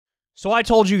So I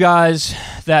told you guys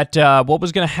that what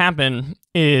was going to happen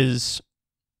is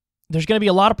there's going to be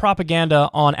a lot of propaganda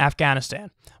on Afghanistan.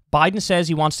 Biden says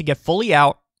he wants to get fully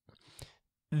out.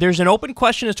 There's an open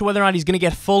question as to whether or not he's going to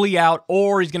get fully out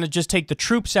or he's going to just take the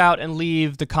troops out and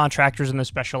leave the contractors and the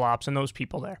special ops and those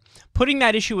people there. Putting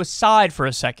that issue aside for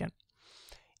a second,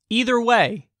 either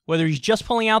way, whether he's just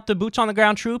pulling out the boots on the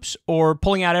ground troops or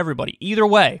pulling out everybody, either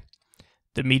way,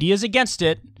 the media is against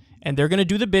it, and they're going to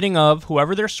do the bidding of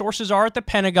whoever their sources are at the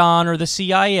Pentagon or the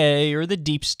CIA or the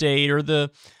deep state or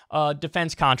the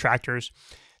defense contractors.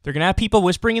 They're going to have people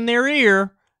whispering in their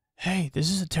ear, hey, this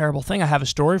is a terrible thing. I have a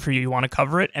story for you. You want to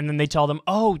cover it? And then they tell them,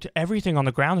 oh, everything on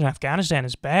the ground in Afghanistan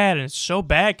is bad, and it's so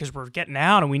bad because we're getting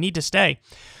out and we need to stay.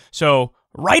 So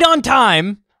right on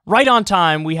time,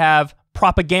 we have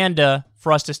propaganda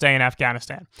for us to stay in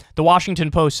Afghanistan. The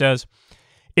Washington Post says,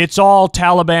 it's all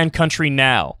Taliban country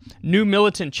now. New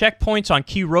militant checkpoints on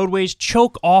key roadways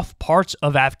choke off parts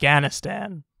of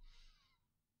Afghanistan.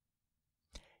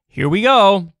 Here we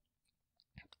go.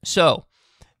 So,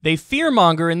 they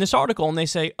fearmonger in this article and they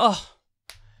say, oh,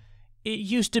 it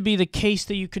used to be the case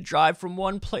that you could drive from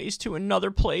one place to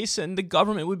another place and the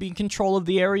government would be in control of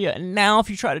the area. And now if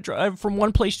you try to drive from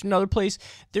one place to another place,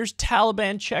 there's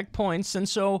Taliban checkpoints. And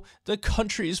so the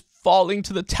country is falling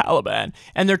to the Taliban.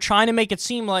 And they're trying to make it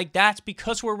seem like that's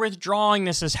because we're withdrawing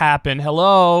this has happened.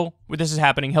 Hello? This is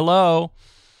happening. Hello?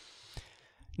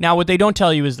 Now, what they don't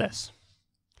tell you is this.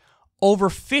 Over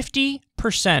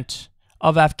 50%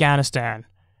 of Afghanistan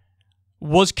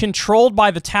was controlled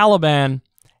by the Taliban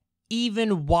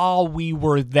even while we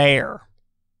were there.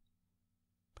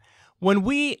 When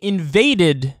we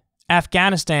invaded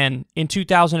Afghanistan in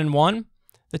 2001,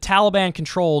 the Taliban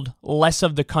controlled less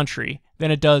of the country than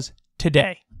it does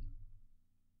today.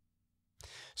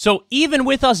 So even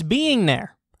with us being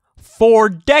there for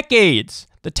decades,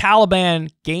 the Taliban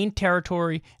gained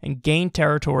territory and gained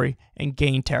territory and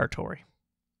gained territory.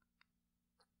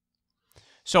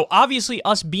 So obviously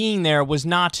us being there was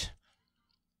not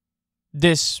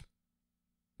this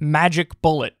magic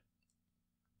bullet.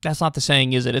 That's not the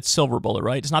saying, is it? It's silver bullet,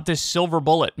 right? It's not this silver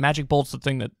bullet. Magic bullet's the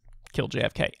thing that killed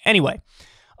JFK. Anyway,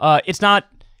 it's not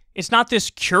this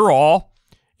cure-all.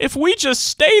 If we just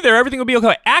stay there, everything will be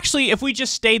okay. Actually, if we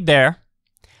just stayed there,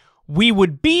 we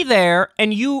would be there,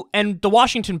 and you and the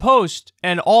Washington Post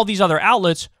and all these other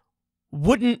outlets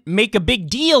wouldn't make a big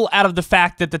deal out of the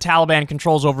fact that the Taliban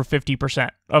controls over 50%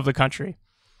 of the country.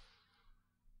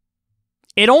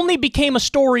 It only became a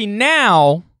story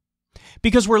now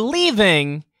because we're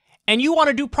leaving and you want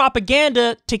to do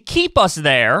propaganda to keep us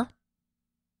there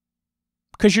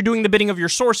because you're doing the bidding of your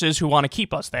sources who want to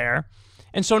keep us there.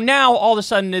 And so now all of a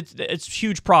sudden it's a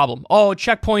huge problem. Oh,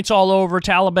 checkpoints all over,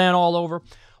 Taliban all over.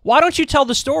 Why don't you tell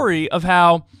the story of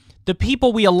how the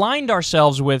people we aligned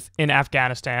ourselves with in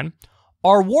Afghanistan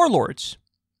are warlords,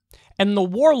 and the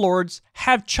warlords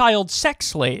have child sex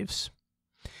slaves.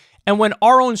 And when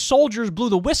our own soldiers blew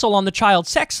the whistle on the child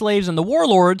sex slaves and the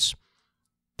warlords,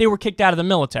 they were kicked out of the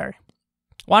military.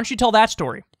 Why don't you tell that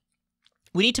story?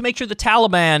 We need to make sure the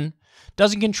Taliban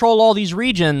doesn't control all these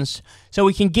regions so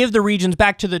we can give the regions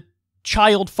back to the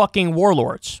child fucking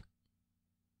warlords.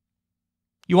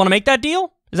 You want to make that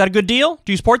deal? Is that a good deal?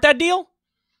 Do you support that deal?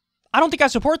 I don't think I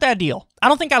support that deal. I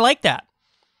don't think I like that.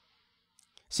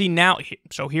 See, now,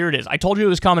 so here it is. I told you it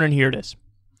was coming, and here it is.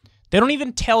 They don't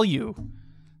even tell you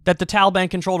that the Taliban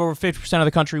controlled over 50% of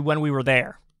the country when we were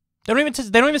there. They don't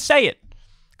even say it,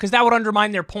 because that would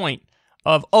undermine their point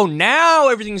of, oh, now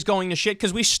everything's going to shit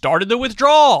because we started the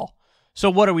withdrawal. So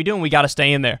what are we doing? We got to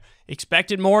stay in there.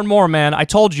 Expect it more and more, man. I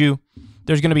told you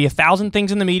there's going to be 1,000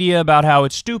 things in the media about how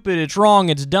it's stupid, it's wrong,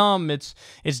 it's dumb, it's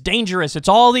dangerous. It's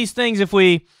all these things if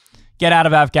we get out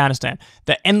of Afghanistan.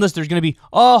 There's going to be,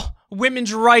 oh,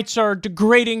 women's rights are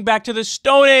degrading back to the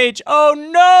Stone Age. Oh,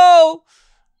 no!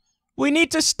 We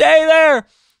need to stay there.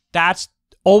 That's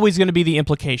always going to be the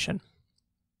implication.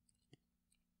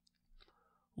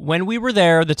 When we were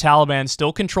there, the Taliban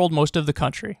still controlled most of the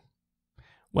country.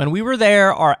 When we were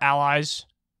there, our allies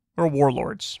were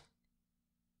warlords.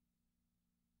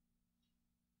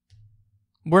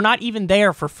 We're not even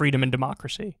there for freedom and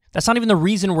democracy. That's not even the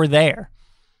reason we're there.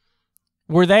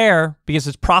 We're there because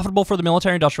it's profitable for the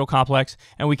military-industrial complex,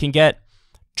 and we can get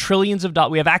trillions of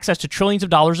dollars. We have access to trillions of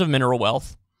dollars of mineral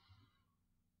wealth.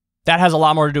 That has a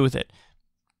lot more to do with it.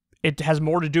 It has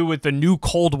more to do with the new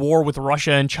Cold War with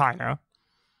Russia and China.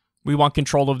 We want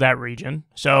control of that region.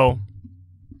 So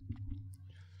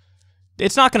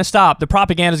it's not going to stop. The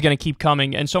propaganda is going to keep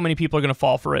coming, and so many people are going to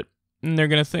fall for it. And they're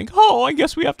going to think, oh, I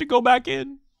guess we have to go back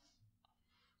in.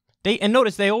 And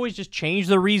notice, they always just change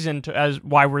the reason as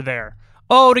why we're there.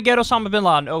 Oh, to get Osama bin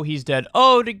Laden. Oh, he's dead.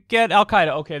 Oh, to get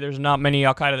Al-Qaeda. Okay, there's not many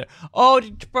Al-Qaeda there. Oh,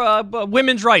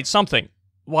 women's rights, something.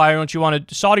 Why don't you want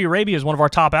to... Saudi Arabia is one of our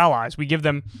top allies. We give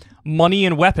them money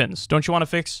and weapons. Don't you want to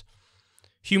fix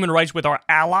human rights with our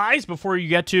allies before you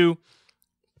get to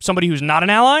somebody who's not an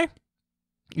ally?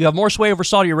 You have more sway over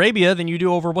Saudi Arabia than you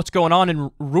do over what's going on in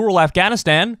rural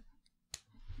Afghanistan.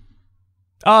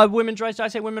 Women's rights. Did I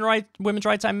say women's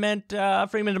rights. I meant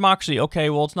freedom and democracy.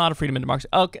 Okay, well, it's not a freedom and democracy.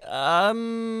 Okay.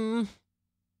 All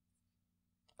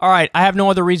right. I have no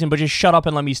other reason, but just shut up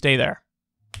and let me stay there.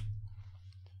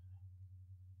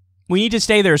 We need to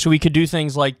stay there so we could do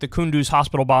things like the Kunduz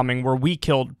hospital bombing where we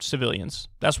killed civilians.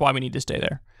 That's why we need to stay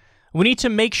there. We need to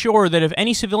make sure that if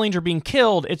any civilians are being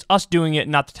killed, it's us doing it,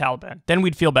 not the Taliban. Then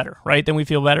we'd feel better, right? Then we'd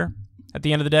feel better at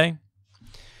the end of the day.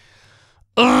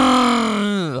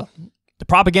 The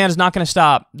propaganda is not going to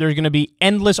stop. There's going to be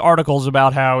endless articles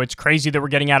about how it's crazy that we're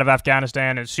getting out of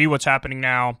Afghanistan and see what's happening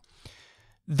now.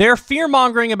 They're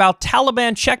fear-mongering about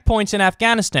Taliban checkpoints in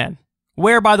Afghanistan,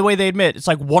 where, by the way, they admit it's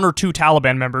like 1 or 2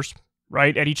 Taliban members,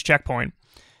 right, at each checkpoint.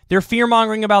 They're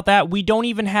fear-mongering about that. We don't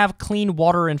even have clean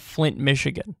water in Flint,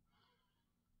 Michigan.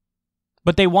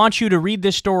 But they want you to read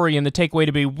this story and the takeaway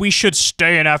to be, we should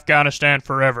stay in Afghanistan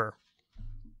forever.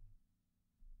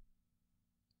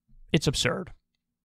 It's absurd.